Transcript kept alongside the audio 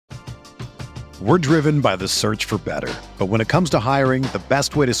We're driven by the search for better. But when it comes to hiring, the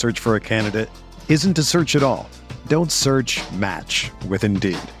best way to search for a candidate isn't to search at all. Don't search, match with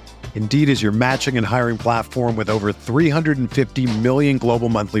Indeed. Indeed is your matching and hiring platform with over 350 million global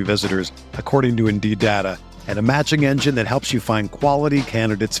monthly visitors, according to Indeed data, and a matching engine that helps you find quality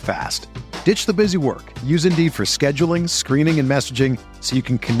candidates fast. Ditch the busy work. Use Indeed for scheduling, screening, and messaging so you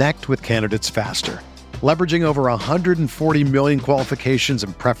can connect with candidates faster. Leveraging over 140 million qualifications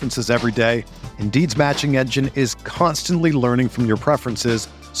and preferences every day, Indeed's matching engine is constantly learning from your preferences,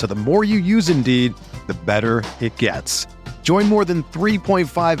 so the more you use Indeed, the better it gets. Join more than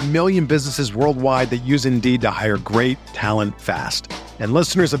 3.5 million businesses worldwide that use Indeed to hire great talent fast. And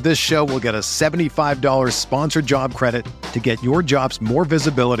listeners of this show will get a $75 sponsored job credit to get your jobs more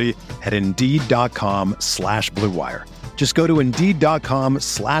visibility at Indeed.com/Blue Wire. Just go to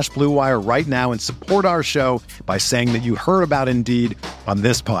Indeed.com/Blue Wire right now and support our show by saying that you heard about Indeed on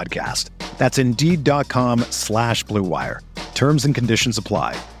this podcast. That's Indeed.com/Blue Wire. Terms and conditions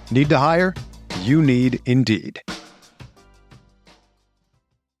apply. Need to hire? You need Indeed.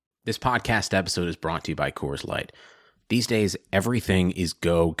 This podcast episode is brought to you by Coors Light. These days, everything is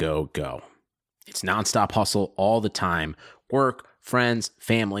go, go, go. It's nonstop hustle all the time. Work, friends,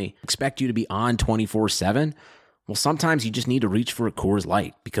 family expect you to be on 24/7. Well, sometimes you just need to reach for a Coors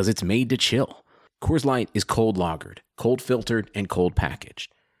Light because it's made to chill. Coors Light is cold lagered, cold filtered, and cold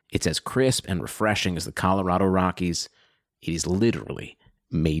packaged. It's as crisp and refreshing as the Colorado Rockies. It is literally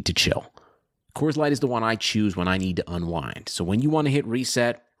made to chill. Coors Light is the one I choose when I need to unwind. So when you want to hit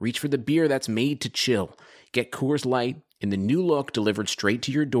reset, reach for the beer that's made to chill. Get Coors Light in the new look delivered straight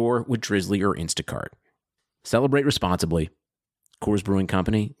to your door with Drizzly or Instacart. Celebrate responsibly. Coors Brewing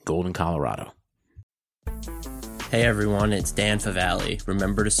Company, Golden, Colorado. Hey everyone, it's Dan Favale.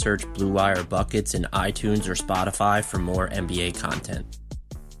 Remember to search Blue Wire Buckets in iTunes or Spotify for more NBA content.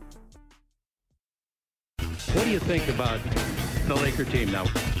 What do you think about the Laker team now?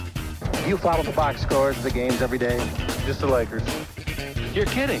 You follow the box scores of the games every day? Just the Lakers. You're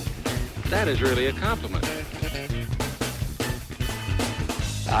kidding. That is really a compliment.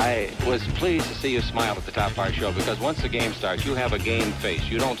 I was pleased to see you smile at the top of our show because once the game starts, you have a game face.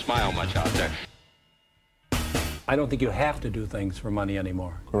 You don't smile much out there. I don't think you have to do things for money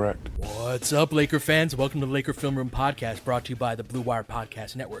anymore. Correct. What's up, Laker fans? Welcome to the Laker Film Room Podcast, brought to you by the Blue Wire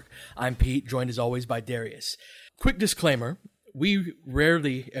Podcast Network. I'm Pete, joined as always by Darius. Quick disclaimer, we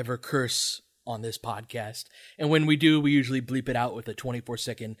rarely ever curse on this podcast, and when we do, we usually bleep it out with a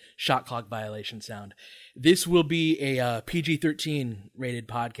 24-second shot clock violation sound. This will be a PG-13 rated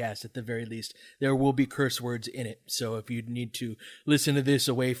podcast at the very least. There will be curse words in it, so if you need to listen to this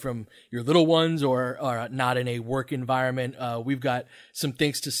away from your little ones or not in a work environment, we've got some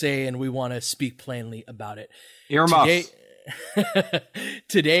things to say, and we want to speak plainly about it. Earmuffs.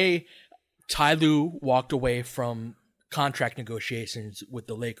 Today, Ty Lue walked away from contract negotiations with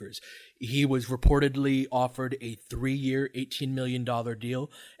the Lakers. He was reportedly offered a 3-year, $18 million deal,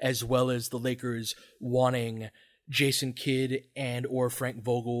 as well as the Lakers wanting Jason Kidd and or Frank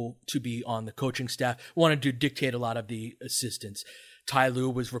Vogel to be on the coaching staff, wanted to dictate a lot of the assistants. Ty Lue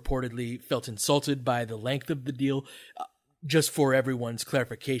was reportedly felt insulted by the length of the deal. Just for everyone's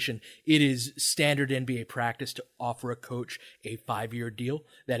clarification, it is standard NBA practice to offer a coach a 5-year deal.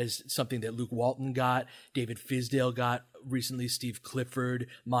 That is something that Luke Walton got, David Fizdale got recently, Steve Clifford,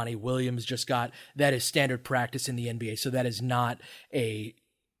 Monty Williams just got. That is standard practice in the NBA. So that is not a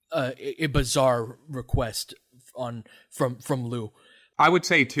bizarre request from Lue. I would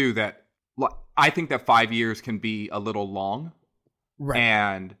say too that I think that 5 years can be a little long, right?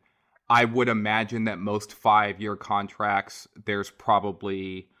 And I would imagine that most 5-year contracts, there's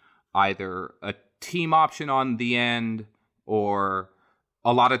probably either a team option on the end, or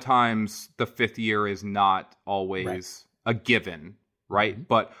a lot of times the 5th year is not always a given, right? Mm-hmm.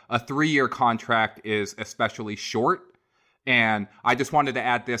 But a 3-year contract is especially short. And I just wanted to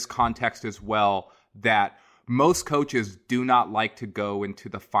add this context as well, that most coaches do not like to go into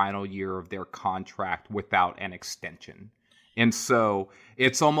the final year of their contract without an extension. And so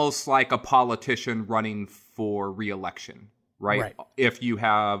it's almost like a politician running for re-election, right? If you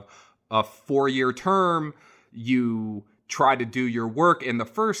have a 4-year term, you try to do your work in the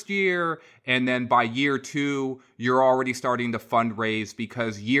first year, and then by year 2, you're already starting to fundraise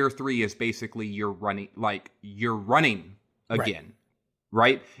because year 3 is basically you're running again,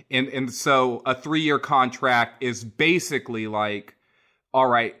 right? And so a 3-year contract is basically like, all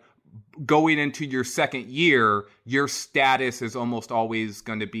right, going into your second year, your status is almost always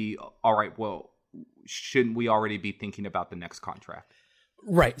going to be, all right, well, shouldn't we already be thinking about the next contract?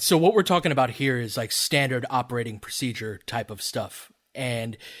 Right. So what we're talking about here is like standard operating procedure type of stuff.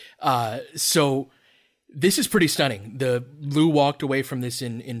 And so this is pretty stunning. Lou walked away from this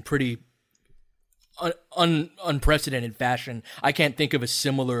in pretty unprecedented fashion. I can't think of a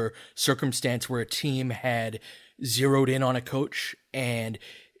similar circumstance where a team had zeroed in on a coach and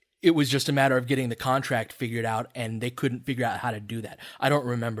it was just a matter of getting the contract figured out, and they couldn't figure out how to do that. I don't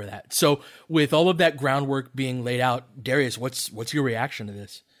remember that. So with all of that groundwork being laid out, Darius, what's your reaction to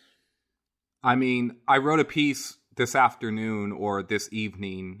this? I mean, I wrote a piece this afternoon or this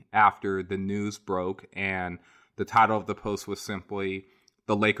evening after the news broke, and the title of the post was simply,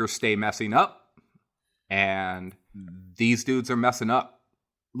 "The Lakers Stay Messing Up," and these dudes are messing up.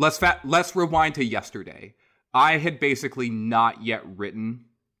 Let's rewind to yesterday. I had basically not yet written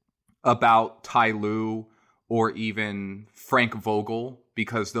about Ty Lue or even Frank Vogel,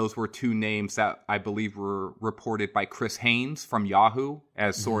 because those were two names that I believe were reported by Chris Haynes from Yahoo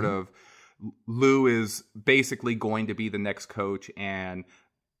as sort of, Lue is basically going to be the next coach and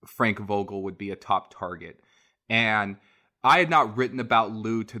Frank Vogel would be a top target. And I had not written about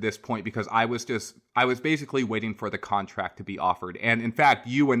Lue to this point because I was basically waiting for the contract to be offered. And in fact,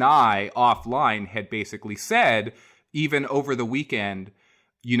 you and I offline had basically said, even over the weekend,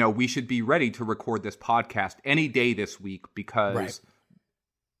 you know, we should be ready to record this podcast any day this week because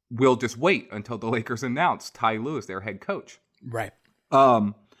we'll just wait until the Lakers announce Ty Lue as their head coach. Right.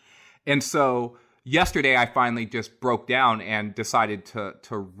 And so yesterday I finally just broke down and decided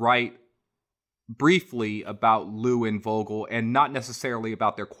to write briefly about Lue and Vogel, and not necessarily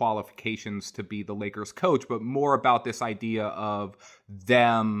about their qualifications to be the Lakers coach, but more about this idea of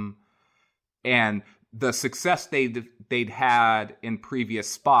them and the success they'd had in previous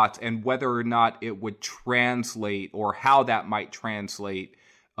spots, and whether or not it would translate or how that might translate,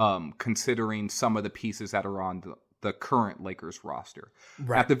 considering some of the pieces that are on the current Lakers roster.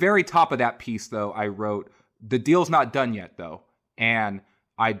 Right. At the very top of that piece, though, I wrote, "The deal's not done yet, though." And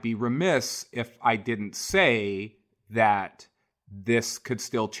I'd be remiss if I didn't say that this could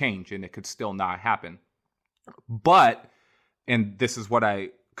still change and it could still not happen. But, and this is what I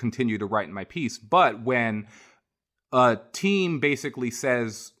continue to write in my piece, but when a team basically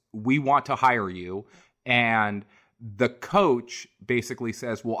says, "We want to hire you," and the coach basically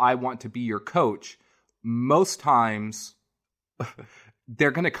says, "Well, I want to be your coach," most times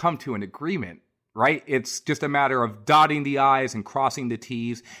they're going to come to an agreement, right? It's just a matter of dotting the I's and crossing the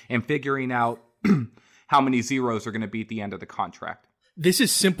T's and figuring out how many zeros are going to be at the end of the contract. This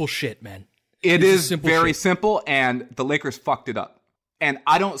is simple shit, man. It is very simple, and the Lakers fucked it up. And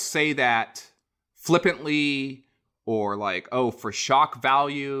I don't say that flippantly or like, oh, for shock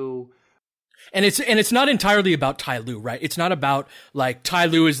value. And it's not entirely about Ty Lue, right? It's not about like Ty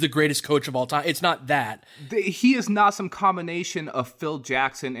Lue is the greatest coach of all time. It's not that. He is not some combination of Phil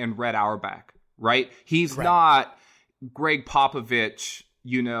Jackson and Red Auerbach, right? He's not Greg Popovich,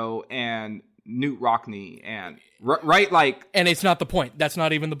 you know, and Knute Rockne and right, like. And it's not the point. That's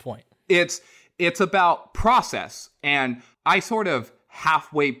not even the point. It's about process, and I sort of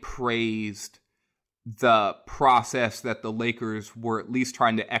halfway praised the process that the Lakers were at least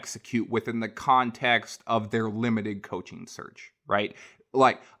trying to execute within the context of their limited coaching search, right?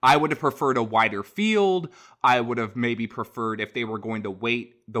 Like, I would have preferred a wider field. I would have maybe preferred if they were going to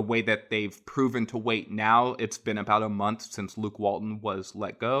wait the way that they've proven to wait now. It's been about a month since Luke Walton was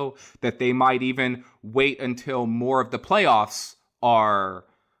let go, that they might even wait until more of the playoffs are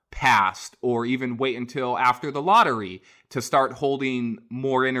past, or even wait until after the lottery to start holding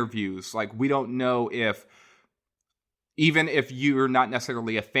more interviews. Like, we don't know if, even if you're not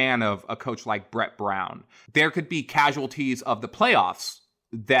necessarily a fan of a coach like Brett Brown, there could be casualties of the playoffs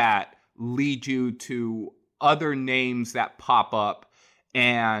that lead you to other names that pop up.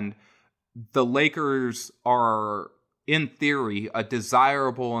 And the Lakers are, in theory, a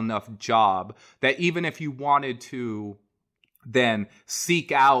desirable enough job that even if you wanted to then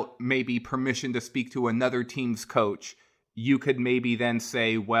seek out maybe permission to speak to another team's coach, you could maybe then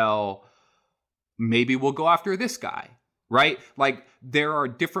say, well, maybe we'll go after this guy, right? Like, there are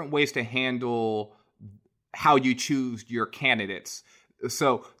different ways to handle how you choose your candidates.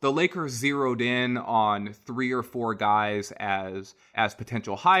 So the Lakers zeroed in on 3 or 4 guys as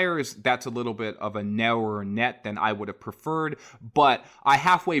potential hires. That's a little bit of a narrower net than I would have preferred, but I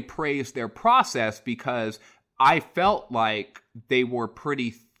halfway praised their process because I felt like they were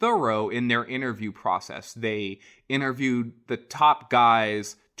pretty thorough in their interview process. They interviewed the top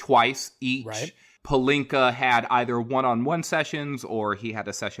guys twice each. Right. Pelinka had either one-on-one sessions or he had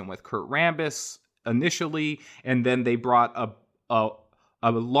a session with Kurt Rambis initially, and then they brought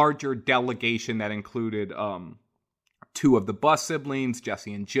a larger delegation that included 2 of the Buss siblings,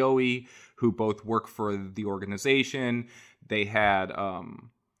 Jesse and Joey, who both work for the organization. they had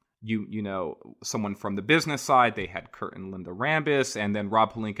you know, someone from the business side. They had Kurt and Linda Rambis, and then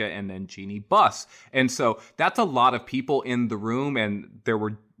Rob Pelinka, and then Jeannie Buss. And so that's a lot of people in the room, and there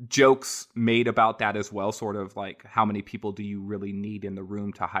were jokes made about that as well, sort of like, how many people do you really need in the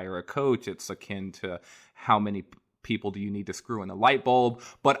room to hire a coach? It's akin to how many people do you need to screw in a light bulb?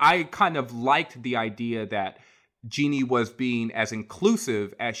 But I kind of liked the idea that Jeannie was being as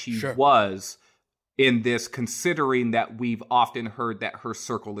inclusive as she was in this, considering that we've often heard that her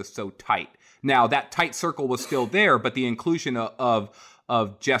circle is so tight. Now, that tight circle was still there, but the inclusion of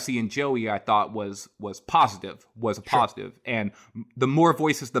Jesse and Joey, I thought was a positive. And the more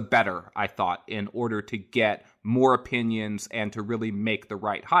voices, the better, I thought, in order to get more opinions and to really make the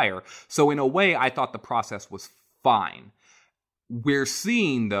right hire. So in a way, I thought the process was fine. We're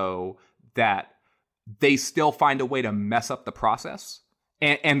seeing, though, that they still find a way to mess up the process.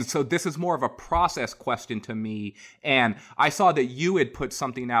 And so this is more of a process question to me. And I saw that you had put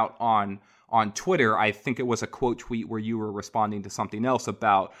something out on Twitter. I think it was a quote tweet where you were responding to something else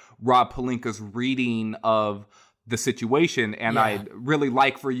about Rob Pelinka's reading of the situation. And I'd really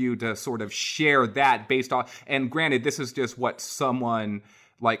like for you to sort of share that based on, and granted, this is just what someone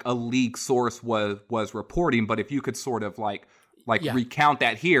like a league source was reporting. But if you could sort of like recount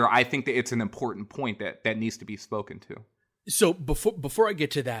that here, I think that it's an important point that needs to be spoken to. So before I get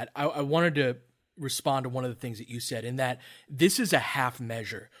to that, I wanted to respond to one of the things that you said, in that this is a half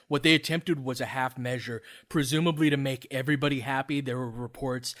measure. What they attempted was a half measure, presumably to make everybody happy. There were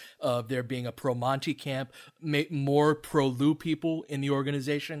reports of there being a pro-Monty camp, more pro-Lue people in the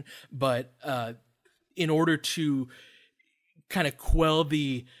organization. But in order to kind of quell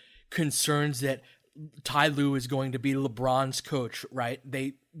the concerns that Ty Lue is going to be LeBron's coach, right?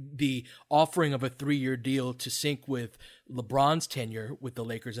 The offering of a 3-year deal to sync with LeBron's tenure with the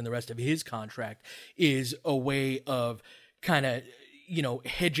Lakers and the rest of his contract is a way of kind of, you know,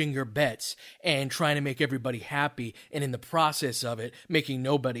 hedging your bets and trying to make everybody happy, and in the process of it, making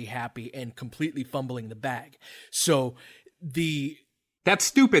nobody happy and completely fumbling the bag. So that's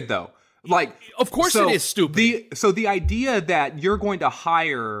stupid, though. Like, of course it is stupid. The idea that you're going to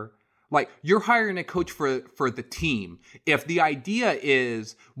hire, like, you're hiring a coach for the team. If the idea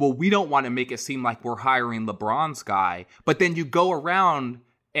is, well, we don't want to make it seem like we're hiring LeBron's guy, but then you go around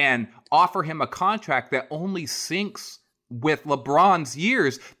and offer him a contract that only syncs with LeBron's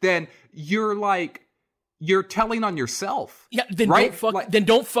years, then you're telling on yourself. Yeah, then right?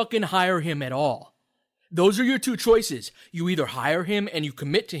 Don't fucking hire him at all. Those are your two choices. You either hire him and you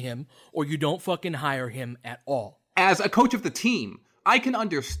commit to him, or you don't fucking hire him at all. As a coach of the team, I can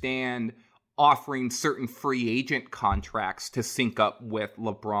understand offering certain free agent contracts to sync up with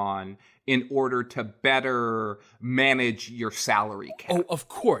LeBron in order to better manage your salary cap. Oh, of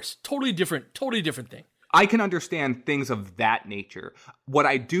course. Totally different thing. I can understand things of that nature. What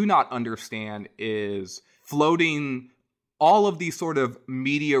I do not understand is floating all of these sort of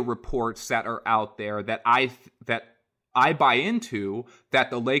media reports that are out there that I buy into,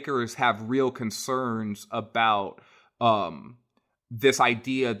 that the Lakers have real concerns about this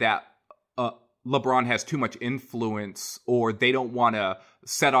idea that LeBron has too much influence, or they don't want to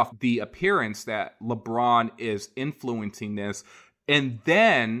set off the appearance that LeBron is influencing this, and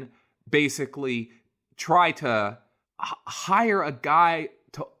then basically try to hire a guy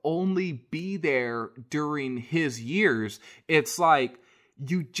to only be there during his years. It's like,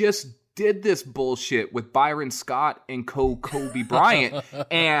 you just did this bullshit with Byron Scott and Kobe Bryant.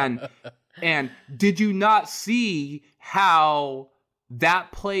 and did you not see how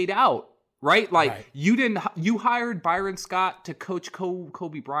that played out? Right? Like, right. You hired Byron Scott to coach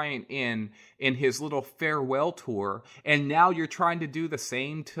Kobe Bryant in his little farewell tour. And now you're trying to do the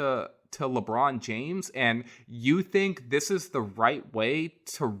same to LeBron James, and you think this is the right way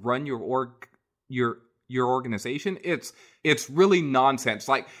to run your organization? It's really nonsense.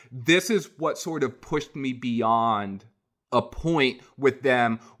 Like, this is what sort of pushed me beyond a point with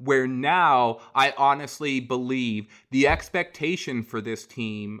them where now I honestly believe the expectation for this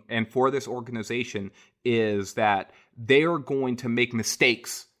team and for this organization is that they are going to make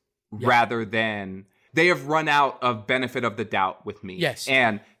mistakes rather than they have run out of benefit of the doubt with me. Yes.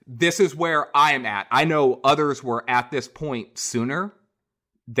 And this is where I am at. I know others were at this point sooner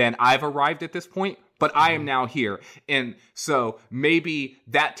than I've arrived at this point, but I am now here. And so maybe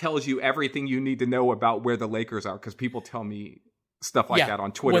that tells you everything you need to know about where the Lakers are, because people tell me stuff like that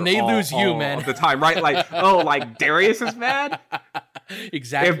on Twitter when they lose you, man, all the time, right? Like, oh, like Darius is mad?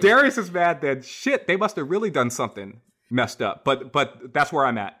 Exactly. If Darius is mad, then shit, they must have really done something messed up. But that's where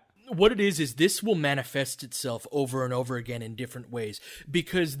I'm at. what it is this will manifest itself over and over again in different ways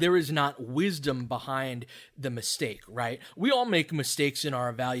because there is not wisdom behind the mistake, right? We all make mistakes in our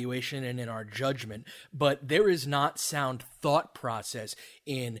evaluation and in our judgment, but there is not sound thought process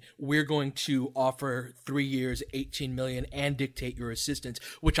in we're going to offer 3 years, 18 million and dictate your assistance,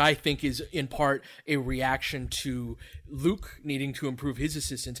 which I think is in part a reaction to Luke needing to improve his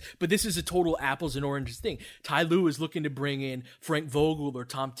assistance. But this is a total apples and oranges thing. Ty Lue is looking to bring in Frank Vogel or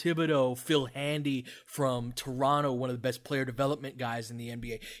Tom Thibodeau, Phil Handy from Toronto, one of the best player development guys in the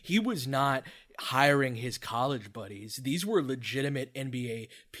NBA. He was not hiring his college buddies. These were legitimate NBA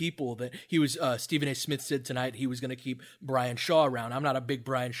people that he was, Stephen A. Smith said tonight he was going to keep Brian Shaw around. I'm not a big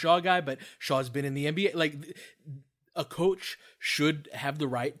Brian Shaw guy, but Shaw's been in the NBA. Like, a coach should have the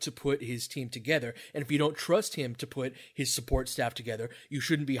right to put his team together. And if you don't trust him to put his support staff together, you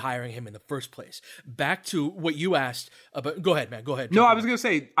shouldn't be hiring him in the first place. Back to what you asked about. Go ahead, man. Go ahead. No, I was going to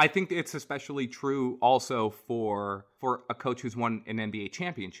say, I think it's especially true also for a coach who's won an NBA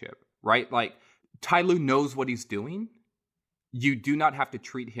championship, right? Like, Ty Lue knows what he's doing. You do not have to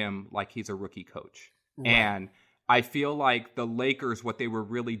treat him like he's a rookie coach. Right. And I feel like the Lakers, what they were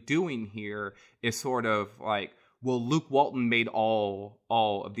really doing here is sort of like, well, Luke Walton made all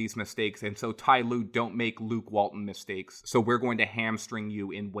of these mistakes, and so Ty Lue, don't make Luke Walton mistakes. So we're going to hamstring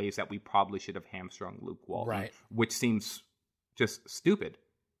you in ways that we probably should have hamstrung Luke Walton, right? Which seems just stupid.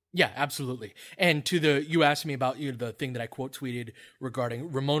 Yeah, absolutely. And you asked me about the thing that I quote tweeted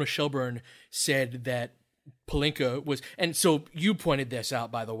regarding Ramona Shelburne said that Pelinka was, and so you pointed this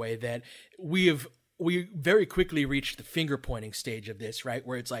out, by the way, that we very quickly reached the finger pointing stage of this, right?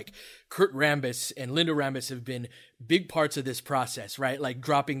 Where it's like Kurt Rambis and Linda Rambis have been big parts of this process, right? Like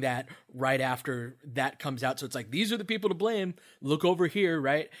dropping that right after that comes out. So it's like, these are the people to blame. Look over here,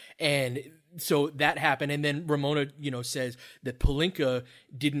 right? And so that happened. And then Ramona, says that Pelinka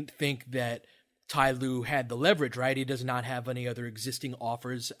didn't think that Ty Lue had the leverage, right? He does not have any other existing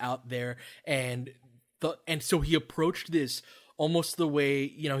offers out there. And so he approached this almost the way,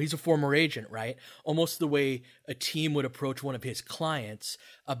 he's a former agent, right? Almost the way a team would approach one of his clients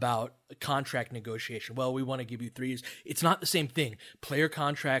about a contract negotiation. Well, we want to give you 3 years. It's not the same thing. Player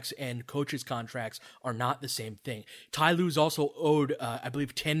contracts and coaches' contracts are not the same thing. Ty Lue's also owed, I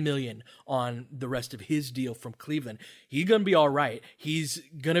believe, $10 million on the rest of his deal from Cleveland. He's going to be all right. He's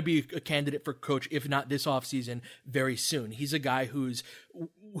going to be a candidate for coach, if not this offseason, very soon. He's a guy who's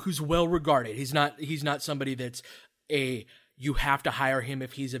well regarded. He's not somebody that's you have to hire him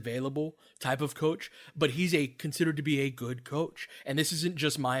if he's available type of coach, but he's considered to be a good coach. And this isn't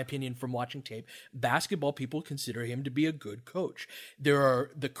just my opinion from watching tape. Basketball people consider him to be a good coach. There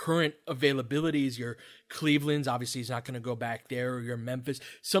are the current availabilities, your Cleveland's, obviously he's not going to go back there, or your Memphis.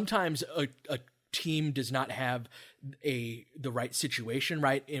 Sometimes a team does not have the right situation,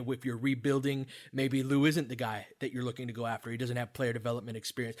 right? And if you're rebuilding, maybe Lue isn't the guy that you're looking to go after. He doesn't have player development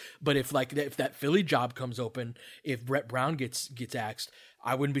experience. But if that Philly job comes open, if Brett Brown gets axed,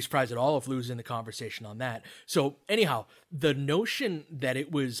 I wouldn't be surprised at all if Lue's in the conversation on that. So anyhow, the notion that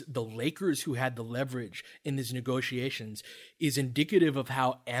it was the Lakers who had the leverage in these negotiations is indicative of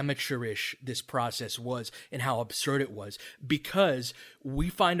how amateurish this process was and how absurd it was, because we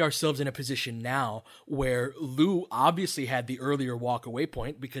find ourselves in a position now where Lue obviously had the earlier walk-away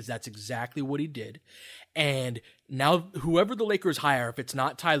point, because that's exactly what he did. And now whoever the Lakers hire, if it's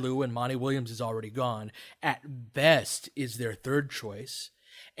not Ty Lue and Monty Williams is already gone, at best is their third choice.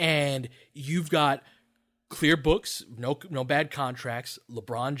 And you've got clear books, no bad contracts,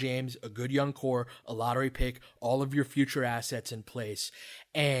 LeBron James, a good young core, a lottery pick, all of your future assets in place.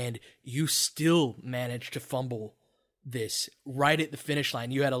 And you still managed to fumble this right at the finish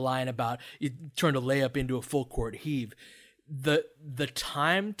line. You had a line about you turned a layup into a full court heave. The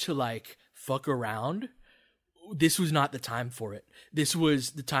time to fuck around, this was not the time for it. This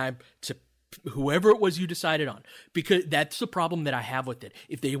was the time to whoever it was you decided on, because that's the problem that I have with it.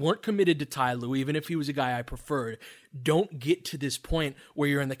 If they weren't committed to Ty Lue, even if he was a guy I preferred, don't get to this point where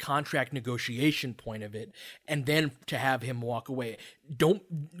you're in the contract negotiation point of it and then to have him walk away.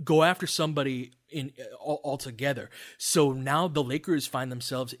 Don't go after somebody altogether. So now the Lakers find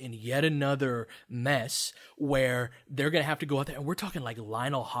themselves in yet another mess where they're going to have to go out there, and we're talking like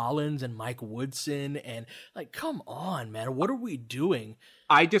Lionel Hollins and Mike Woodson, and come on, man, what are we doing?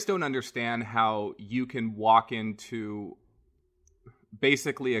 I just don't understand how you can walk into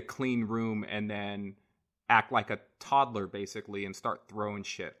basically a clean room and then act like a toddler basically and start throwing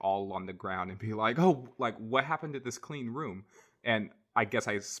shit all on the ground and be like, oh, what happened to this clean room? And I guess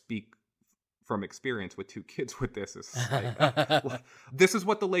I speak from experience with 2 kids with this. It's this is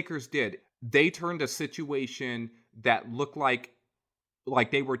what the Lakers did. They turned a situation that looked like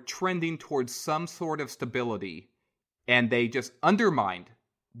like they were trending towards some sort of stability, and they just undermined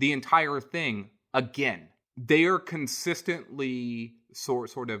the entire thing again. They are consistently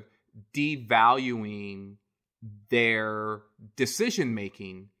sort of devaluing their decision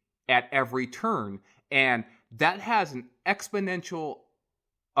making at every turn, and that has an exponential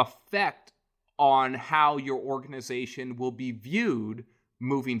effect on how your organization will be viewed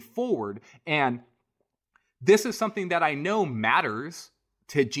moving forward. And this is something that I know matters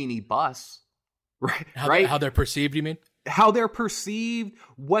to Jeanie Buss, right? How they're perceived, you mean? How they're perceived,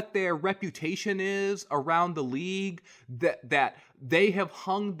 what their reputation is around the league, that they have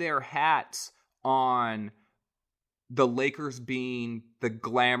hung their hats on the Lakers being the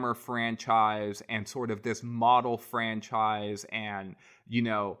glamour franchise and sort of this model franchise, and, you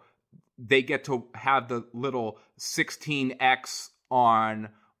know, they get to have the little 16X on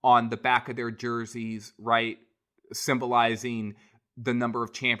the back of their jerseys, right? Symbolizing the number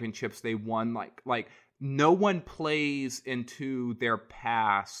of championships they won. Like no one plays into their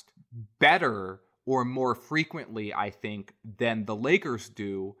past better or more frequently, I think, than the Lakers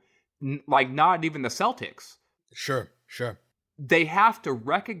do. Like not even the Celtics. Sure. They have to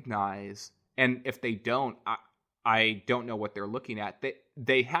recognize, and if they don't, I don't know what they're looking at.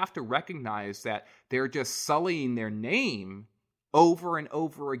 They have to recognize that they're just sullying their name over and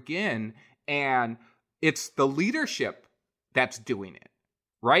over again, and it's the leadership that's doing it,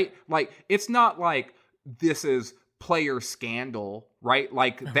 right? Like, it's not like this is player scandal, right?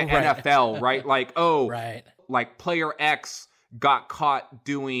 Like the right. NFL, right? Like, oh, right. Like player X got caught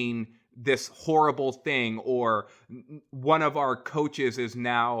doing this horrible thing, or one of our coaches is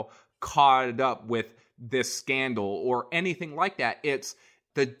now caught up with this scandal, or anything like that. It's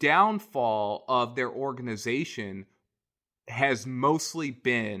the downfall of their organization has mostly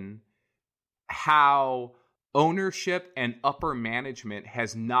been how ownership and upper management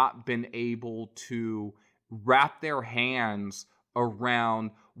has not been able to wrap their hands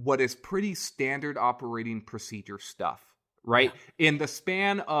around what is pretty standard operating procedure stuff, right? Yeah. In the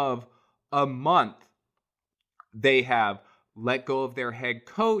span of a month, they have let go of their head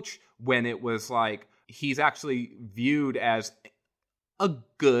coach when it was like, he's actually viewed as a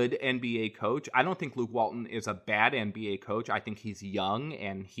good NBA coach. I don't think Luke Walton is a bad NBA coach. I think he's young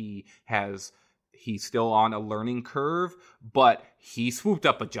and he's still on a learning curve, but he swooped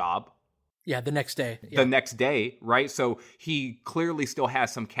up a job. Yeah, the next day. The next day, right? So he clearly still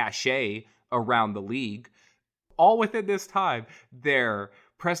has some cachet around the league. All within this time, their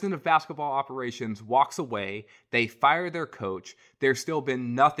president of basketball operations walks away. They fire their coach. There's still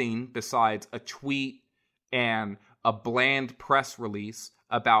been nothing besides a tweet and a bland press release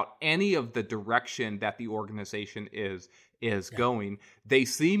about any of the direction that the organization is going. They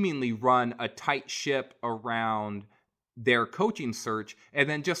seemingly run a tight ship around their coaching search. And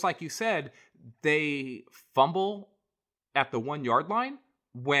then, just like you said, they fumble at the 1 yard line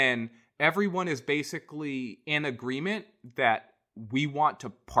when everyone is basically in agreement that we want to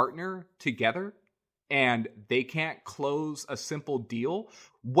partner together, and they can't close a simple deal.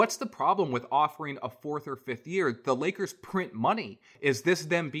 What's the problem with offering a 4th or 5th year? The Lakers print money. Is this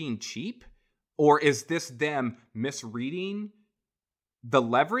them being cheap? Or is this them misreading the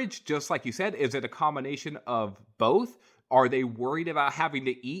leverage? Just like you said, is it a combination of both? Are they worried about having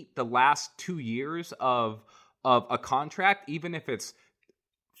to eat the last 2 years of a contract, even if it's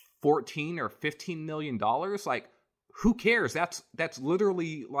 $14 or $15 million? Like, who cares? That's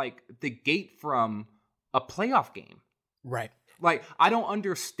literally like the gate from a playoff game. Right. Like, I don't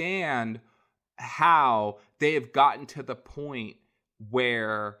understand how they have gotten to the point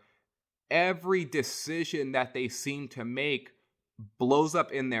where every decision that they seem to make blows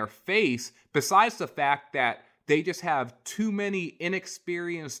up in their face, besides the fact that they just have too many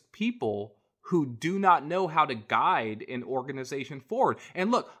inexperienced people who do not know how to guide an organization forward.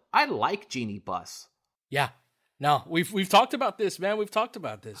 And look, I like Jeanie Buss. Yeah. No, we've talked about this, man. We've talked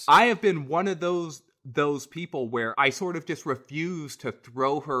about this. I have been one of those people where I sort of just refuse to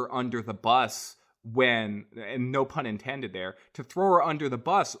throw her under the bus when, and no pun intended there, to throw her under the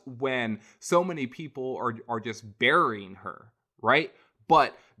bus when so many people are just burying her, right?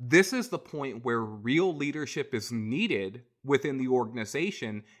 But this is the point where real leadership is needed within the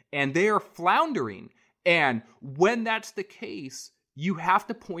organization, and they are floundering. And when that's the case, you have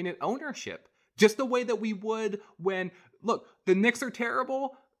to point at ownership. Just the way that we would when, look, the Knicks are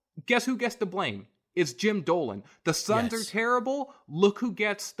terrible. Guess who gets the blame? It's Jim Dolan. The Suns are terrible. Look who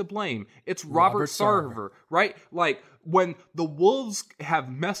gets the blame. It's Robert Sarver, right? Like, when the Wolves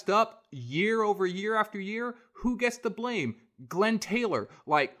have messed up year over year after year, who gets the blame? Glenn Taylor.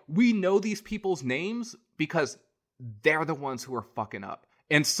 Like, we know these people's names because they're the ones who are fucking up.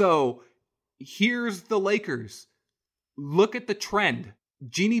 And so here's the Lakers. Look at the trend.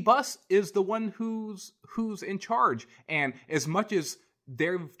 Jeanie Buss is the one who's in charge. And as much as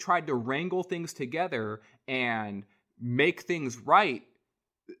they've tried to wrangle things together and make things right,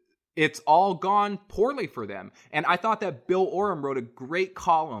 it's all gone poorly for them. And I thought that Bill Oram wrote a great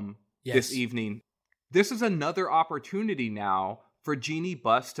column this evening. This is another opportunity now for Jeanie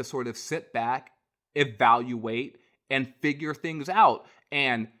Buss to sort of sit back, evaluate, and figure things out.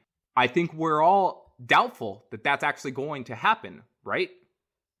 And I think we're all doubtful that that's actually going to happen, right?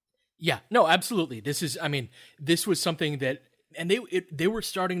 Yeah, no, absolutely. This was something that, and they were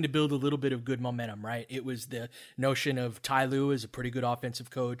starting to build a little bit of good momentum, right? It was the notion of Ty Lue as a pretty good offensive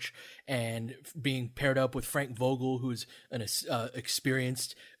coach and being paired up with Frank Vogel, who's an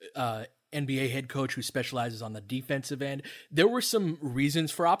experienced NBA head coach who specializes on the defensive end. There were some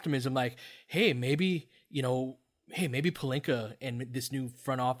reasons for optimism, like, hey, maybe Pelinka and this new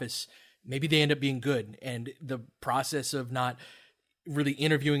front office, maybe they end up being good. And the process of not really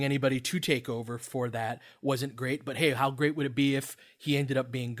interviewing anybody to take over for that wasn't great, but hey, how great would it be if he ended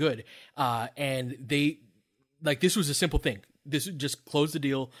up being good? And they, like, this was a simple thing. This just close the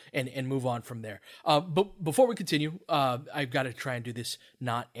deal and move on from there. But before we continue, I've got to try and do this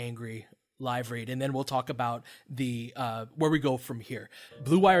not angry live read, and then we'll talk about the where we go from here.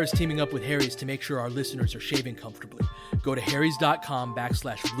 Blue Wire is teaming up with Harry's to make sure our listeners are shaving comfortably. Go to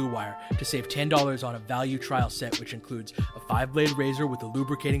harrys.com/Blue Wire to save $10 on a value trial set, which includes a 5-blade razor with a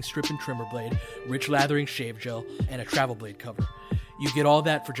lubricating strip and trimmer blade, rich lathering shave gel, and a travel blade cover. You get all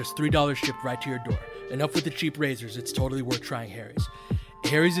that for just $3 shipped right to your door. Enough with the cheap razors, it's totally worth trying Harry's.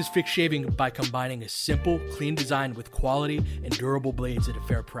 Harry's is fixed shaving by combining a simple, clean design with quality and durable blades at a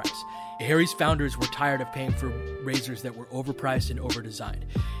fair price. Harry's founders were tired of paying for razors that were overpriced and overdesigned.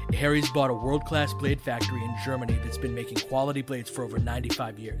 Harry's bought a world-class blade factory in Germany that's been making quality blades for over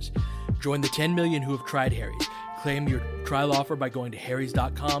 95 years. Join the 10 million who have tried Harry's. Claim your trial offer by going to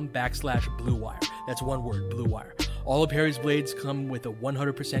harrys.com/Blue Wire. That's one word, Blue Wire. All of Harry's blades come with a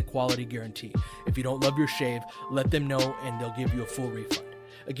 100% quality guarantee. If you don't love your shave, let them know and they'll give you a full refund.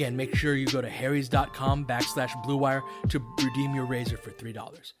 Again, make sure you go to harrys.com/Blue Wire to redeem your razor for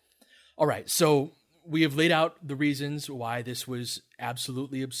 $3. All right, so we have laid out the reasons why this was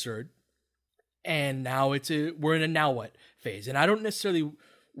absolutely absurd. And now we're in a now what phase. And I don't necessarily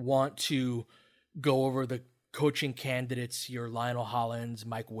want to go over the coaching candidates, your Lionel Hollins,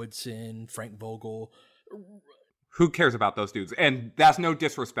 Mike Woodson, Frank Vogel. Who cares about those dudes? And that's no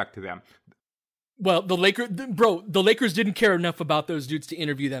disrespect to them. Well, the Lakers didn't care enough about those dudes to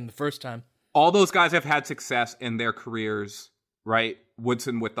interview them the first time. All those guys have had success in their careers, right?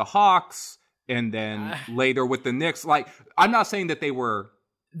 Woodson with the Hawks, and then later with the Knicks. Like, I'm not saying that they were...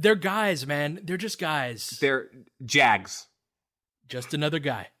 They're guys, man. They're just guys. They're Jags. Just another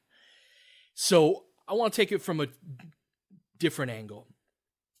guy. So I want to take it from a different angle.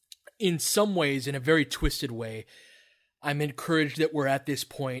 In some ways, in a very twisted way, I'm encouraged that we're at this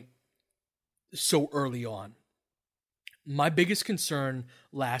point so early on. My biggest concern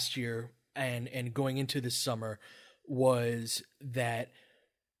last year and going into this summer was that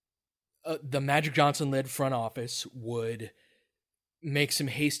the Magic Johnson-led front office would make some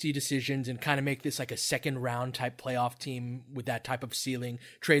hasty decisions and kind of make this like a second-round type playoff team with that type of ceiling,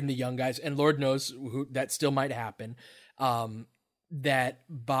 trading the young guys, and Lord knows that still might happen, that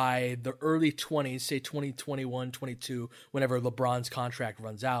by the early 20s, say 2021, 22, whenever LeBron's contract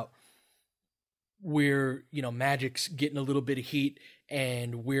runs out, we're, Magic's getting a little bit of heat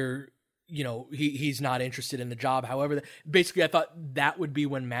and we're, he's not interested in the job. However, basically I thought that would be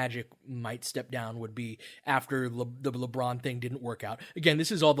when Magic might step down, would be after the LeBron thing didn't work out. Again,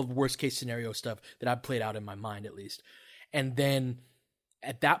 this is all the worst case scenario stuff that I've played out in my mind, at least. And then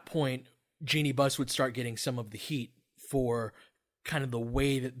at that point, Jeanie Buss would start getting some of the heat for kind of the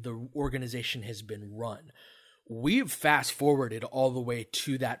way that the organization has been run. We've fast forwarded all the way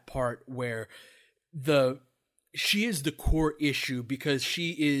to that part where she is the core issue because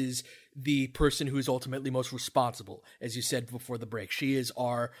she is the person who is ultimately most responsible, as you said before the break. She is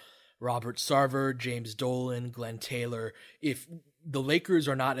our Robert Sarver, James Dolan, Glenn Taylor. If the Lakers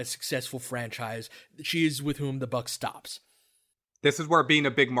are not a successful franchise, she is with whom the buck stops. This is where being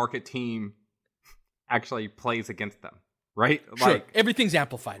a big market team actually plays against them, right? Sure. Like, everything's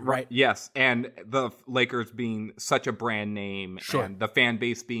amplified, right? Yes, and the Lakers being such a brand name, sure, and the fan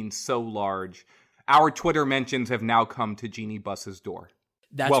base being so large, our Twitter mentions have now come to Jeanie Buss's door.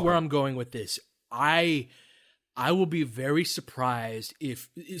 That's Welcome. Where I'm going with this. I will be very surprised if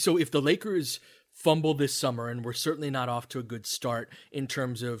the Lakers fumble this summer, and we're certainly not off to a good start in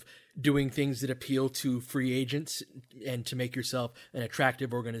terms of doing things that appeal to free agents and to make yourself an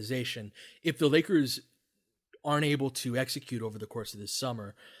attractive organization. If the Lakers aren't able to execute over the course of this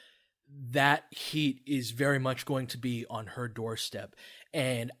summer, that heat is very much going to be on her doorstep.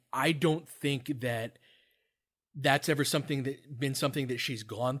 And I don't think that that's ever been something that she's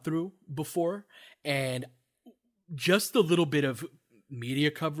gone through before. And just the little bit of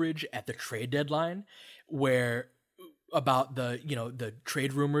media coverage at the trade deadline where about the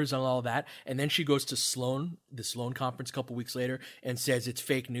trade rumors and all that, and then she goes to the Sloan conference a couple weeks later and says it's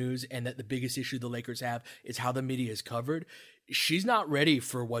fake news and that the biggest issue the Lakers have is how the media is covered. She's not ready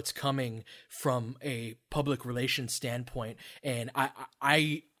for what's coming from a public relations standpoint, and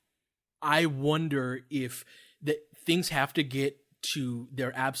I wonder if that things have to get to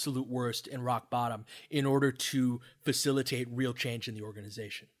their absolute worst and rock bottom in order to facilitate real change in the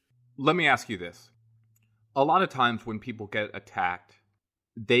organization. Let me ask you this. A lot of times when people get attacked,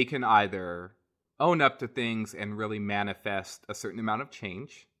 they can either own up to things and really manifest a certain amount of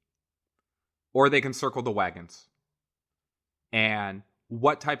change, or they can circle the wagons. And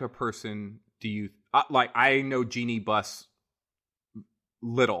what type of person do you... I know Jeannie Buss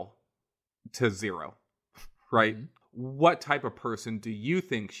little to zero, right? Mm-hmm. What type of person do you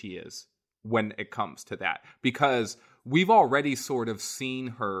think she is when it comes to that? Because we've already sort of seen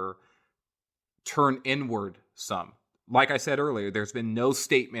her turn inward some. Like I said earlier, there's been no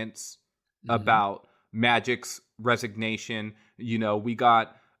statements about Magic's resignation. You know, we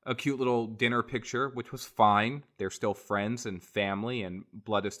got a cute little dinner picture, which was fine. They're still friends and family, and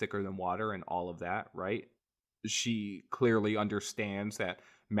blood is thicker than water and all of that, right? She clearly understands that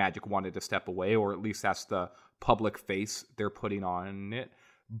Magic wanted to step away, or at least that's the public face they're putting on it.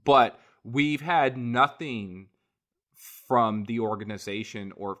 But we've had nothing from the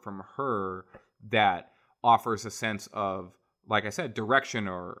organization or from her that offers a sense of, like I said, direction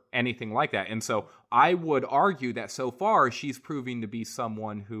or anything like that. And so I would argue that so far she's proving to be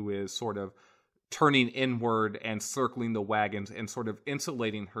someone who is sort of turning inward and circling the wagons and sort of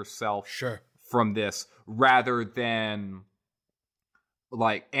insulating herself from this, rather than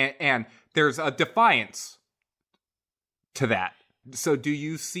and there's a defiance to that. So do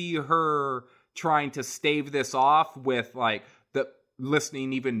you see her trying to stave this off with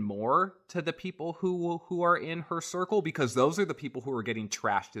listening even more to the people who are in her circle, because those are the people who are getting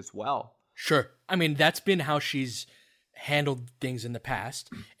trashed as well? Sure. I mean, that's been how she's handled things in the past,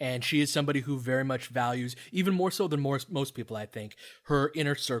 and she is somebody who very much values, even more so than most people, I think, her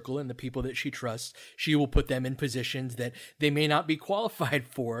inner circle and the people that she trusts. She will put them in positions that they may not be qualified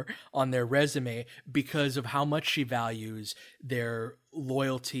for on their resume because of how much she values their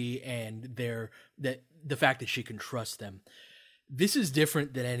loyalty and the fact that she can trust them. This is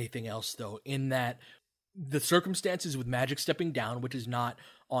different than anything else, though, in that the circumstances with Magic stepping down, which is not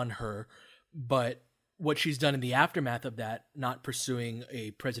on her, but what she's done in the aftermath of that, not pursuing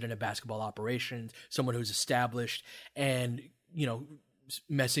a president of basketball operations, someone who's established, and,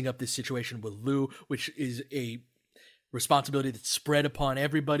 messing up this situation with Lou, which is a responsibility that's spread upon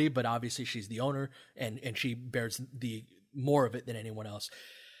everybody, but obviously she's the owner and she bears the more of it than anyone else.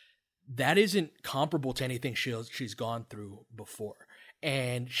 That isn't comparable to anything she's gone through before.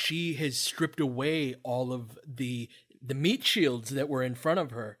 And she has stripped away all of the meat shields that were in front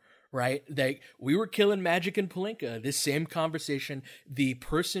of her, right? Like, we were killing Magic and Pelinka. This same conversation, the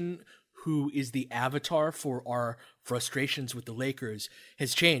person who is the avatar for our frustrations with the Lakers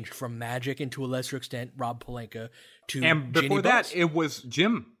has changed from Magic, and to a lesser extent, Rob Pelinka, to and before Jeannie that, Buss. It was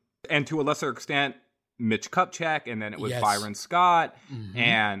Jim, and to a lesser extent, Mitch Kupchak, and then it was Yes. Byron Scott,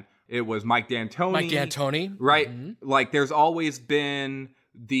 and it was Mike D'Antoni. Right? Like, there's always been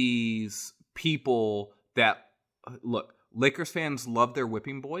these people that, look, Lakers fans love their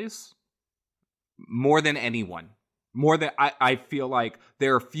whipping boys more than anyone. More than I feel like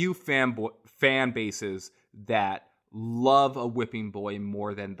there are few fan bases that love a whipping boy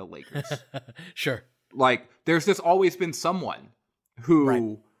more than the Lakers. Sure. Like, there's just always been someone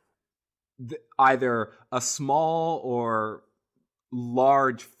who either a small or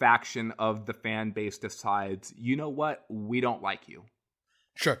large faction of the fan base decides, you know what, we don't like you.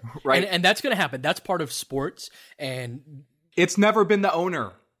 Sure. Right. And that's going to happen. That's part of sports. And it's never been the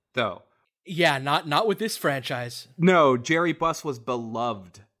owner, though. Yeah, not with this franchise. No, Jerry Buss was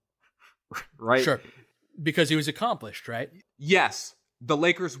beloved. Right? Sure. Because he was accomplished, right? Yes. The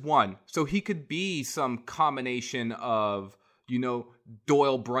Lakers won. So he could be some combination of,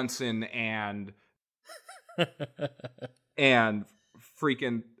 Doyle Brunson and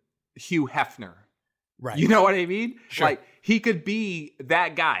freaking Hugh Hefner. Right. You know what I mean? Sure. Like, he could be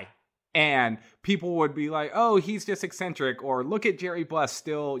that guy. And people would be like, oh, he's just eccentric, or look at Jerry Buss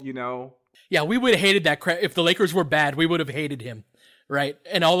still, Yeah, we would have hated that crap. If the Lakers were bad, we would have hated him, right?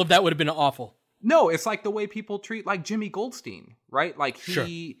 And all of that would have been awful. No, it's like the way people treat like Jimmy Goldstein, right? Like Sure.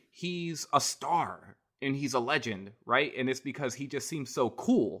 he's a star and he's a legend, right? And it's because he just seems so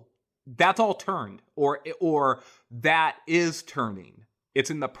cool. That's all turned, or that is turning.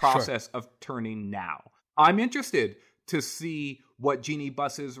 It's in the process of turning now. I'm interested to see what Jeanie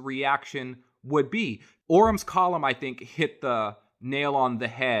Buss's reaction would be. Orem's column, I think, hit the nail on the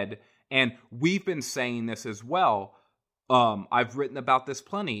head, and we've been saying this as well. I've written about this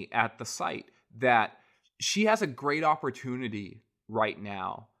plenty at the site, that she has a great opportunity right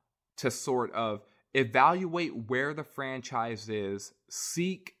now to sort of evaluate where the franchise is,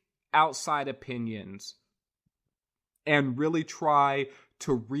 seek outside opinions, and really try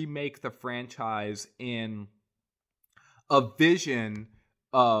to remake the franchise in a vision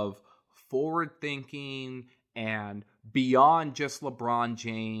of forward thinking and beyond just LeBron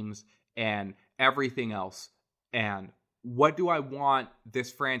James and everything else. And what do I want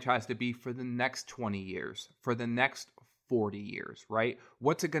this franchise to be for the next 20 years, for the next 40 years, right?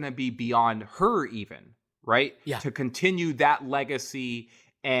 What's it going to be beyond her even, right? Yeah. To continue that legacy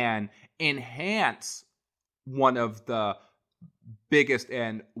and enhance one of the biggest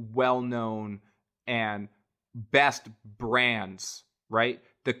and well-known and best brands, right?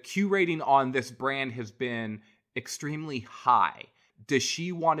 The Q rating on this brand has been extremely high. Does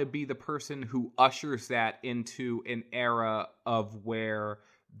she want to be the person who ushers that into an era of where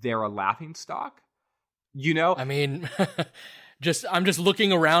they're a laughingstock? I mean, I'm just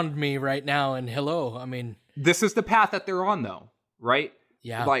looking around me right now, and hello. I mean, this is the path that they're on, though, right?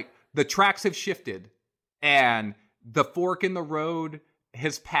 Yeah. Like, the tracks have shifted, and the fork in the road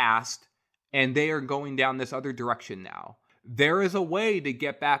has passed, and they are going down this other direction now. There is a way to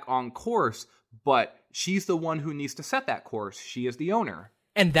get back on course, but she's the one who needs to set that course. She is the owner.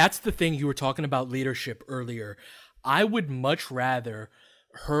 And that's the thing, you were talking about leadership earlier. I would much rather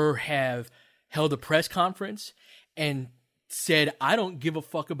her have held a press conference and said, I don't give a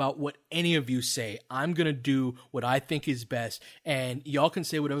fuck about what any of you say. I'm going to do what I think is best. And y'all can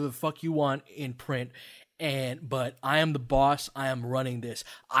say whatever the fuck you want in print. But I am the boss. I am running this.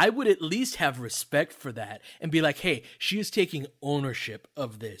 I would at least have respect for that and be like, hey, she is taking ownership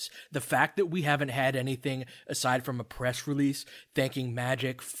of this. The fact that we haven't had anything aside from a press release thanking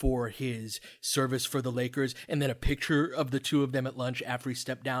Magic for his service for the Lakers, and then a picture of the two of them at lunch after he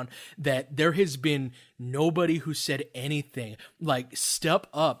stepped down, that there has been nobody who said anything like, step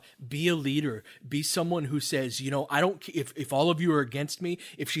up, be a leader, be someone who says, I don't, if all of you are against me,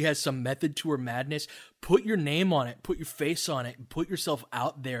 if she has some method to her madness, put your name on it, put your face on it, and put yourself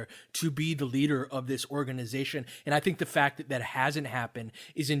out there to be the leader of this organization. And I think the fact that that hasn't happened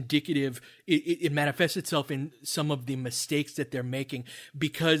is indicative. It manifests itself in some of the mistakes that they're making,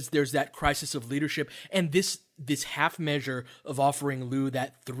 because there's that crisis of leadership. And this half measure of offering Lou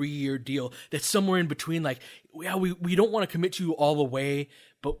that 3-year deal that's somewhere in between, like, yeah, we don't want to commit to you all the way,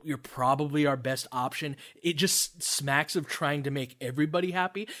 but you're probably our best option. It just smacks of trying to make everybody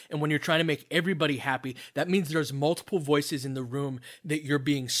happy. And when you're trying to make everybody happy, that means there's multiple voices in the room that you're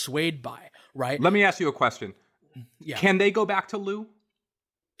being swayed by, right? Let me ask you a question. Yeah. Can they go back to Lou?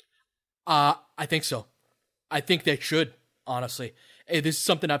 I think so. I think they should, honestly. This is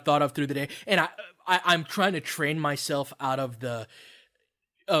something I've thought of through the day. And I'm trying to train myself out of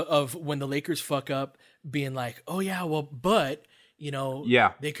of when the Lakers fuck up, being like, oh yeah, well, but,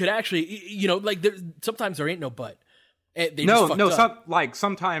 they could actually, like, sometimes there ain't no but.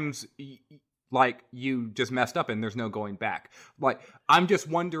 Sometimes, like, you just messed up and there's no going back. Like, I'm just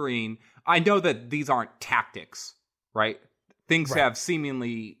wondering, I know that these aren't tactics, right? Things have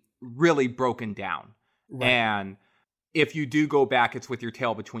seemingly really broken down. Right. And if you do go back, it's with your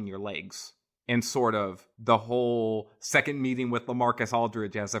tail between your legs. And sort of the whole second meeting with LaMarcus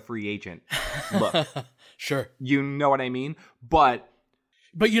Aldridge as a free agent. Look. Sure. You know what I mean? But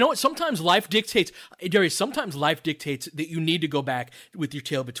you know what? Sometimes life dictates, Darius, that you need to go back with your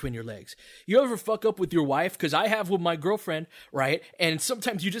tail between your legs. You ever fuck up with your wife? Because I have with my girlfriend, right? And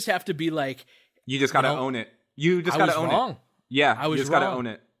sometimes you just have to be like... You just got to own it. You just got to own it. Yeah, I was you just got to own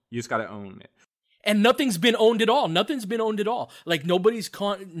it. You just got to own it. And nothing's been owned at all. Nothing's been owned at all. Like,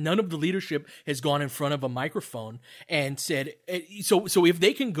 none of the leadership has gone in front of a microphone and said, so if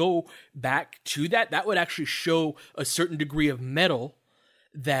they can go back to that would actually show a certain degree of mettle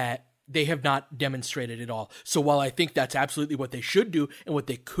that they have not demonstrated at all. So while I think that's absolutely what they should do and what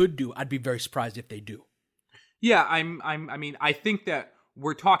they could do, I'd be very surprised if they do. Yeah, I think that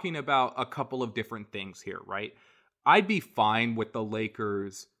we're talking about a couple of different things here, right? I'd be fine with the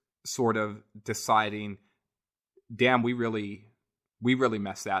Lakers sort of deciding, damn, we really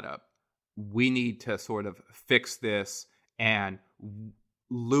messed that up. We need to sort of fix this. And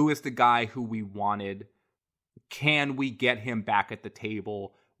Lou is the guy who we wanted. Can we get him back at the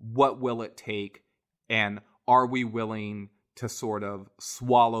table? What will it take? And are we willing to sort of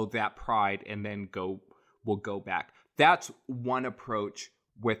swallow that pride and then we'll go back? That's one approach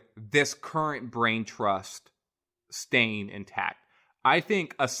with this current brain trust staying intact. I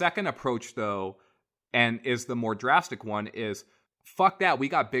think a second approach, though, and is the more drastic one, is fuck that. We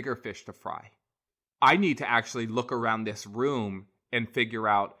got bigger fish to fry. I need to actually look around this room and figure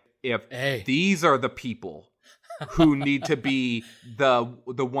out if these are the people who need to be the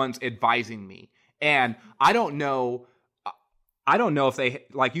ones advising me. And I don't know if they,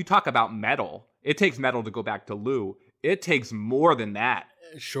 like, you talk about metal. It takes metal to go back to Lou. It takes more than that.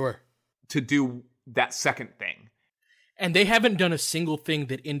 Sure. To do that second thing. And they haven't done a single thing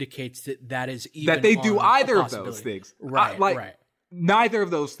that indicates that is even that they do either of those things. Right, right. Neither of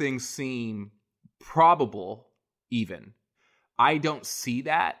those things seem probable even. I don't see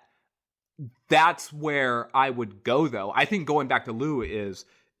that. That's where I would go, though. I think going back to Lou is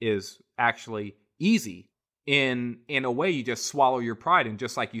actually easy. In a way, you just swallow your pride, and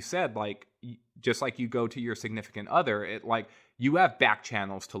just like you said, like just like you go to your significant other, it like you have back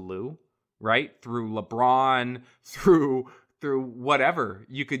channels to Lou, right? Through LeBron, through whatever.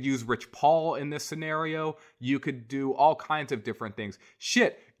 You could use Rich Paul in this scenario. You could do all kinds of different things.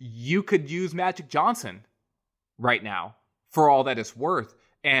 Shit, you could use Magic Johnson right now for all that it's worth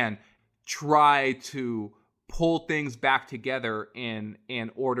and try to pull things back together in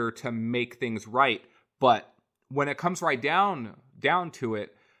order to make things right. But when it comes right down to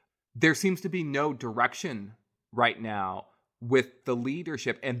it, there seems to be no direction right now with the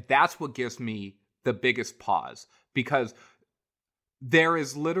leadership. And that's what gives me the biggest pause, because there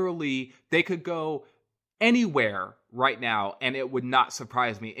is literally, they could go anywhere right now and it would not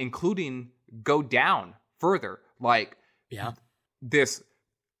surprise me, including go down further. Like this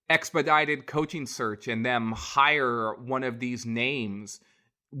expedited coaching search and them hire one of these names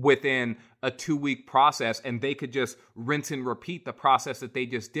within a 2-week process, and they could just rinse and repeat the process that they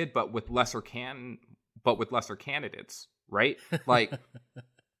just did, but with lesser candidates, right? Like,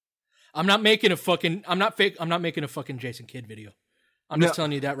 I'm not making a fucking Jason Kidd video. I'm just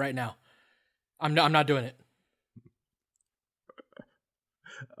telling you that right now. I'm not doing it.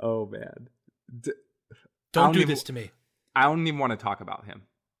 Oh man. Don't do this to me. I don't even want to talk about him.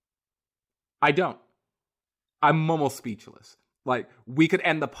 I don't. I'm almost speechless. Like, we could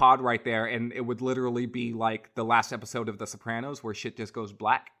end the pod right there and it would literally be like the last episode of The Sopranos where shit just goes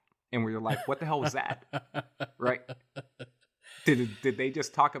black and we're like, what the hell was that? Right? Did they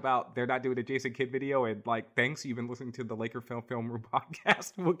just talk about they're not doing a Jason Kidd video and like, thanks, you've been listening to the Laker Film Room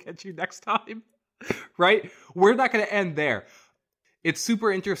podcast. We'll catch you next time. Right? We're not going to end there. It's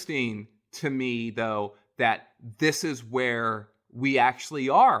super interesting to me, though, that this is where we actually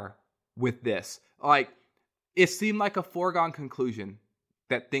are with this. Like, it seemed like a foregone conclusion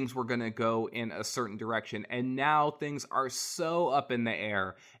that things were going to go in a certain direction. And now things are so up in the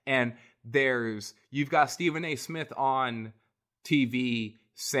air. And you've got Stephen A. Smith on TV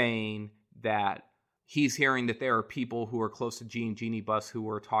saying that he's hearing that there are people who are close to Jeannie Buss who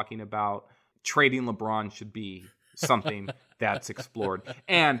are talking about trading LeBron should be something that's explored.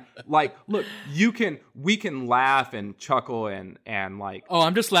 And like, look, we can laugh and chuckle and like, oh,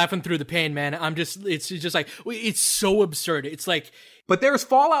 I'm just laughing through the pain, man. It's just like, it's so absurd. It's like, but there's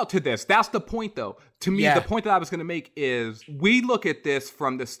fallout to this. That's the point, though. To me, the point that I was going to make is we look at this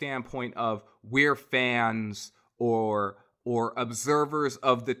from the standpoint of we're fans or observers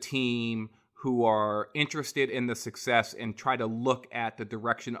of the team who are interested in the success and try to look at the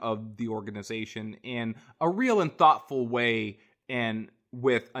direction of the organization in a real and thoughtful way and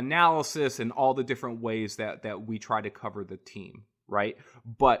with analysis and all the different ways that we try to cover the team, right?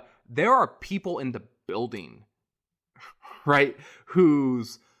 But there are people in the building, right,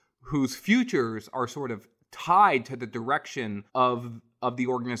 whose futures are sort of tied to the direction of the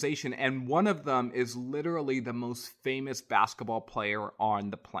organization. And one of them is literally the most famous basketball player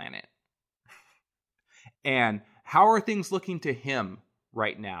on the planet. And how are things looking to him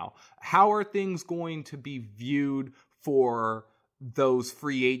right now? How are things going to be viewed for those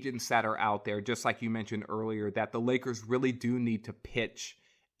free agents that are out there? Just like you mentioned earlier, that the Lakers really do need to pitch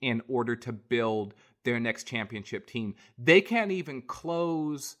in order to build their next championship team. They can't even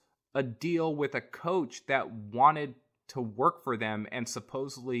close a deal with a coach that wanted to work for them and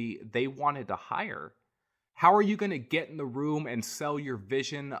supposedly they wanted to hire. How are you going to get in the room and sell your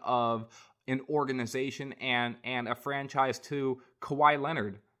vision of an organization and a franchise to Kawhi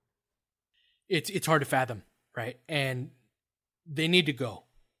Leonard, It's hard to fathom, right? And they need to go.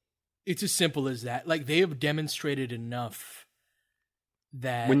 It's as simple as that. Like, they have demonstrated enough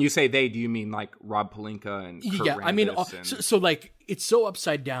that... When you say they, do you mean like Rob Pelinka and Kurt Yeah, I mean, Rambis so like, it's so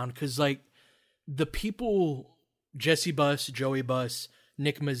upside down because, like, the people, Jesse Buss, Joey Buss,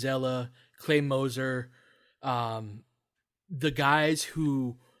 Nick Mazzella, Clay Moser, the guys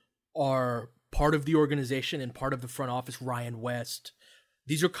who are part of the organization and part of the front office, Ryan West,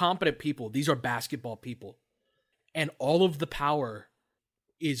 these are competent people. These are basketball people. And all of the power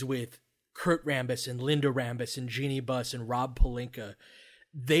is with Kurt Rambis and Linda Rambis and Jeannie Buss and Rob Pelinka.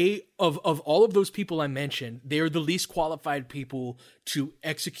 They, of all of those people I mentioned, they are the least qualified people to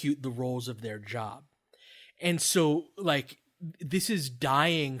execute the roles of their job. And so, like, this is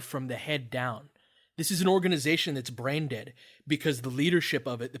dying from the head down. This is an organization that's brain dead because the leadership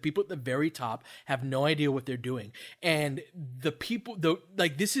of it, the people at the very top, have no idea what they're doing. And the people,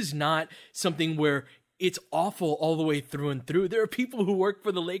 this is not something where it's awful all the way through and through. There are people who work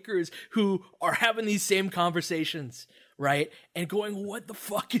for the Lakers who are having these same conversations, right? And going, what the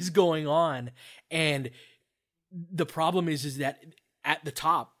fuck is going on? And the problem is that at the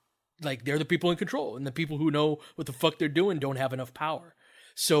top, like, they're the people in control, and the people who know what the fuck they're doing don't have enough power.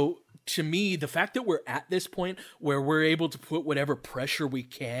 So to me, the fact that we're at this point where we're able to put whatever pressure we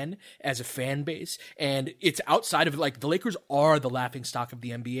can as a fan base, and it's outside of, like, the Lakers are the laughingstock of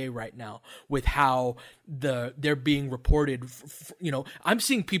the NBA right now with how they're being reported. You know, I'm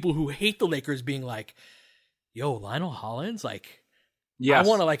seeing people who hate the Lakers being like, yo, Lionel Hollins, like, yes. I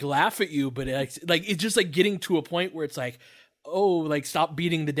want to, like, laugh at you, but it's just like getting to a point where it's like, oh, like, stop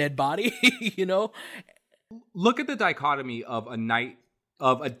beating the dead body, you know? Look at the dichotomy of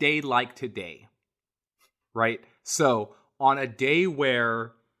a day like today, right? So on a day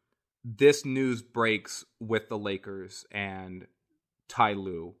where this news breaks with the Lakers and Ty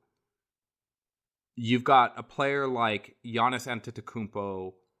Lue, you've got a player like Giannis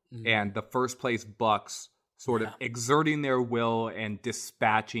Antetokounmpo and the first place Bucks sort of exerting their will and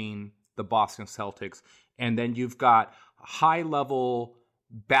dispatching the Boston Celtics. And then you've got high level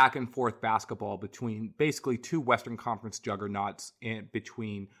back and forth basketball between basically two Western Conference juggernauts,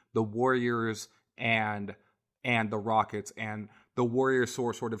 between the Warriors and the Rockets, and the Warriors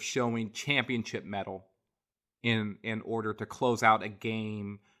sort of showing championship mettle in order to close out a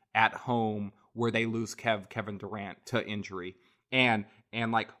game at home where they lose Kevin Durant to injury. And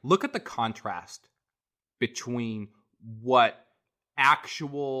like, look at the contrast between what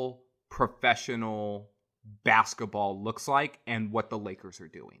actual professional basketball looks like and what the Lakers are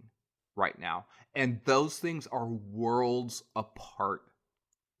doing right now. And those things are worlds apart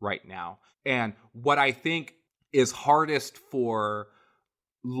right now. And what I think is hardest for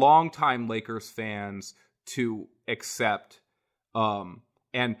longtime Lakers fans to accept,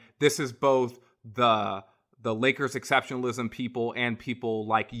 and this is both the Lakers exceptionalism people and people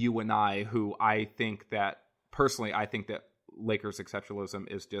like you and I, who I think that Lakers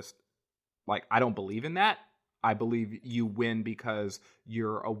exceptionalism is just, like, I don't believe in that. I believe you win because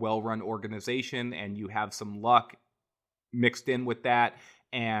you're a well-run organization and you have some luck mixed in with that,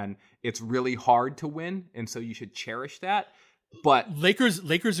 and it's really hard to win, and so you should cherish that. But Lakers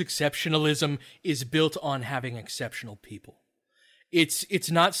exceptionalism is built on having exceptional people. It's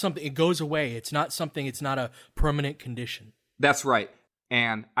not something, it goes away. It's not a permanent condition. That's right.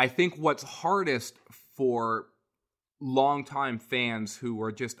 And I think what's hardest for longtime fans who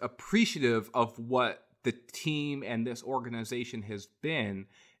are just appreciative of what the team and this organization has been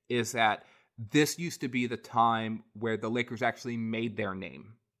is that this used to be the time where the Lakers actually made their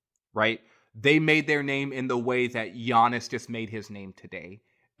name, right? They made their name in the way that Giannis just made his name today,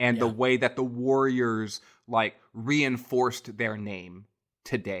 and the way that the Warriors, like, reinforced their name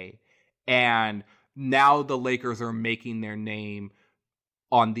today. And now the Lakers are making their name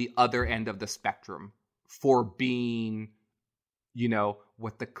on the other end of the spectrum for being, you know,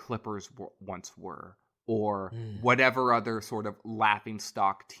 what the Clippers once were, or whatever other sort of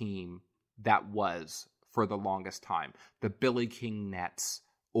laughingstock team that was for the longest time. The Billy King Nets,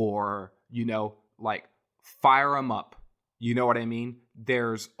 or, you know, like, fire them up. You know what I mean?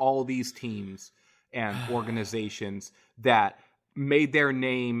 There's all these teams and organizations that made their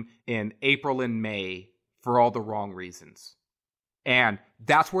name in April and May for all the wrong reasons. And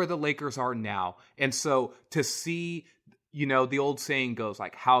that's where the Lakers are now. And so to see, you know, the old saying goes,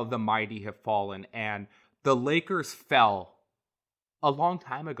 like, how the mighty have fallen. And the Lakers fell a long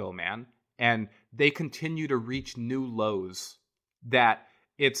time ago, man. And they continue to reach new lows that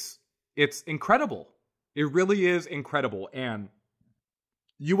it's incredible. It really is incredible. And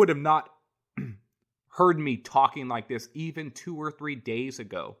you would have not heard me talking like this even 2 or 3 days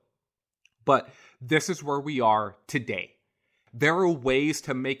ago But this is where we are today. There are ways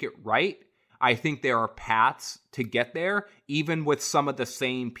to make it right. I think there are paths to get there, even with some of the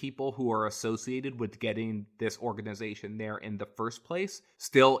same people who are associated with getting this organization there in the first place,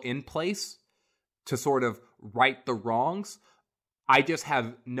 still in place to sort of right the wrongs. I just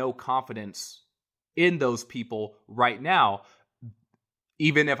have no confidence in those people right now.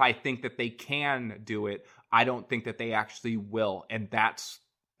 Even if I think that they can do it, I don't think that they actually will. And that's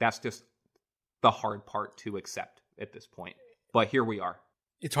just the hard part to accept at this point. But here we are.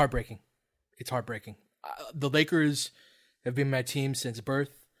 It's heartbreaking. It's heartbreaking. The Lakers have been my team since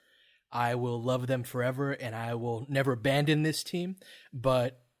birth. I will love them forever, and I will never abandon this team.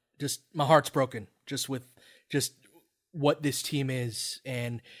 But just my heart's broken just with just what this team is,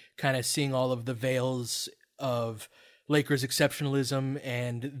 and kind of seeing all of the veils of Lakers exceptionalism,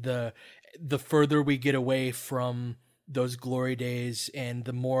 and the further we get away from those glory days and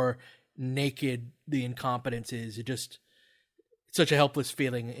the more naked the incompetence is. It's such a helpless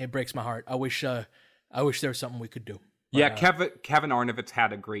feeling. It breaks my heart. I wish there was something we could do. Yeah, Kevin Arnovitz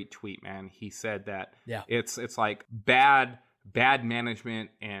had a great tweet, man. He said that it's like bad management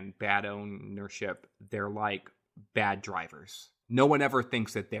and bad ownership. They're like bad drivers. No one ever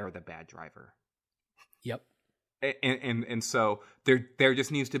thinks that they're the bad driver. Yep. And so there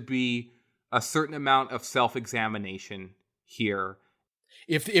just needs to be a certain amount of self-examination here.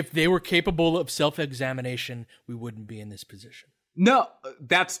 If they were capable of self-examination, we wouldn't be in this position. No,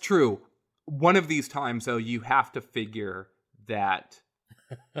 that's true. One of these times, though, you have to figure that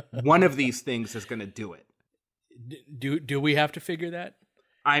one of these things is going to do it. Do we have to figure that?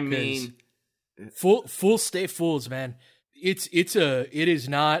 I mean, fools stay fools, man. It is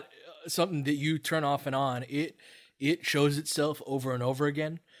not something that you turn off and on. It shows itself over and over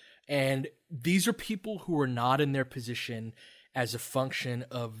again. And these are people who are not in their position as a function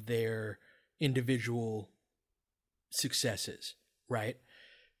of their individual successes, right?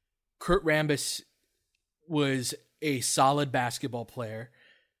 Kurt Rambis was a solid basketball player.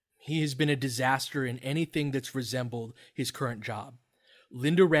 He has been a disaster in anything that's resembled his current job.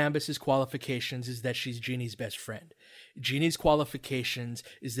 Linda Rambis's qualifications is that she's Jeannie's best friend. Jeannie's qualifications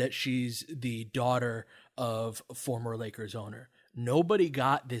is that she's the daughter of a former Lakers owner. Nobody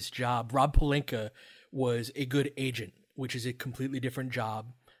got this job. Rob Pelinka was a good agent, which is a completely different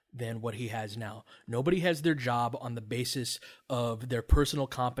job than what he has now. Nobody has their job on the basis of their personal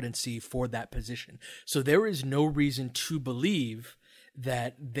competency for that position. So there is no reason to believe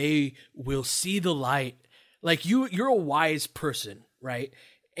that they will see the light. Like you're a wise person, right?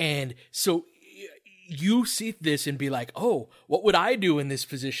 And so you see this and be like, oh, what would I do in this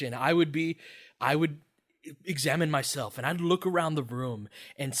position? I would examine myself, and I'd look around the room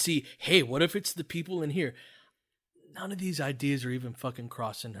and see, hey, what if it's the people in here? None of these ideas are even fucking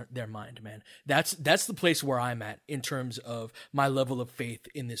crossing their mind, man. That's the place where I'm at in terms of my level of faith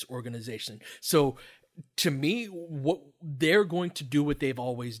in this organization. So to me, what they're going to do what they've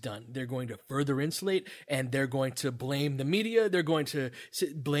always done. They're going to further insulate, and they're going to blame the media. They're going to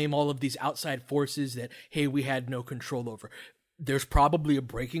blame all of these outside forces that, hey, we had no control over. There's probably a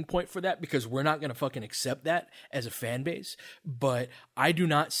breaking point for that, because we're not going to fucking accept that as a fan base. But I do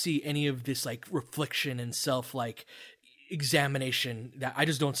not see any of this like reflection and self like examination. That I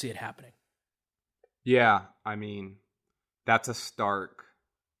just don't see it happening. Yeah, I mean, that's a stark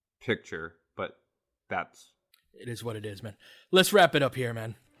picture, but it is what it is, man. Let's wrap it up here,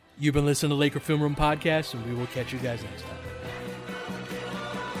 man. You've been listening to Laker Film Room Podcast, and we will catch you guys next time.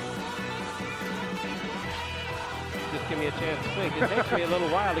 Just give me a chance to think. It takes me a little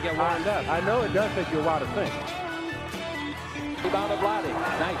while to get warmed up. I know it does take you a while to think. Rebound to Vladdy.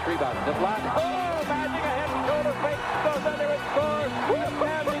 Nice rebound to Vladdy. Oh, Magic, a head and shoulder fake. Goes under and scores.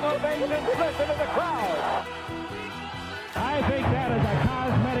 Standing ovation. Listen to the crowd. I think that is a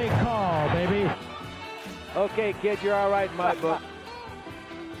cosmetic call, baby. Okay, kid, you're all right in my book.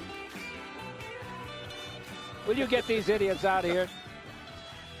 Will you get these idiots out of here?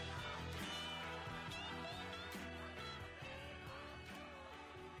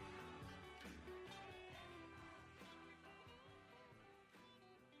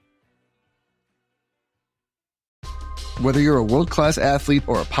 Whether you're a world-class athlete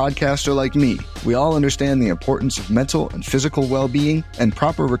or a podcaster like me, we all understand the importance of mental and physical well-being and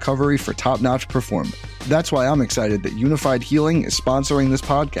proper recovery for top-notch performance. That's why I'm excited that Unified Healing is sponsoring this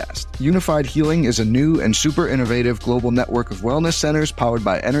podcast. Unified Healing is a new and super innovative global network of wellness centers powered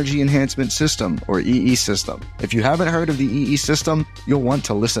by Energy Enhancement System, or EE System. If you haven't heard of the EE System, you'll want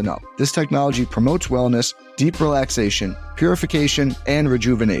to listen up. This technology promotes wellness, deep relaxation, purification, and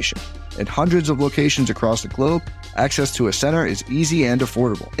rejuvenation. In hundreds of locations across the globe, access to a center is easy and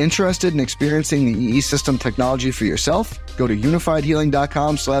affordable. Interested in experiencing the EE System technology for yourself? Go to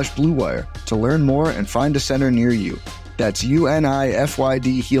unifiedhealing.com/bluewire to learn more and find a center near you. That's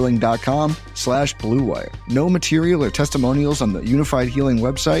unifydhealing.com/bluewire. No material or testimonials on the Unified Healing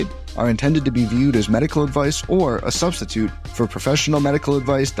website are intended to be viewed as medical advice or a substitute for professional medical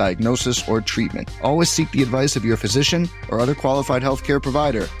advice, diagnosis, or treatment. Always seek the advice of your physician or other qualified healthcare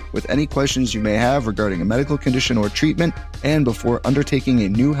provider with any questions you may have regarding a medical condition or treatment and before undertaking a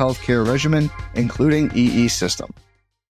new healthcare regimen, including EE System.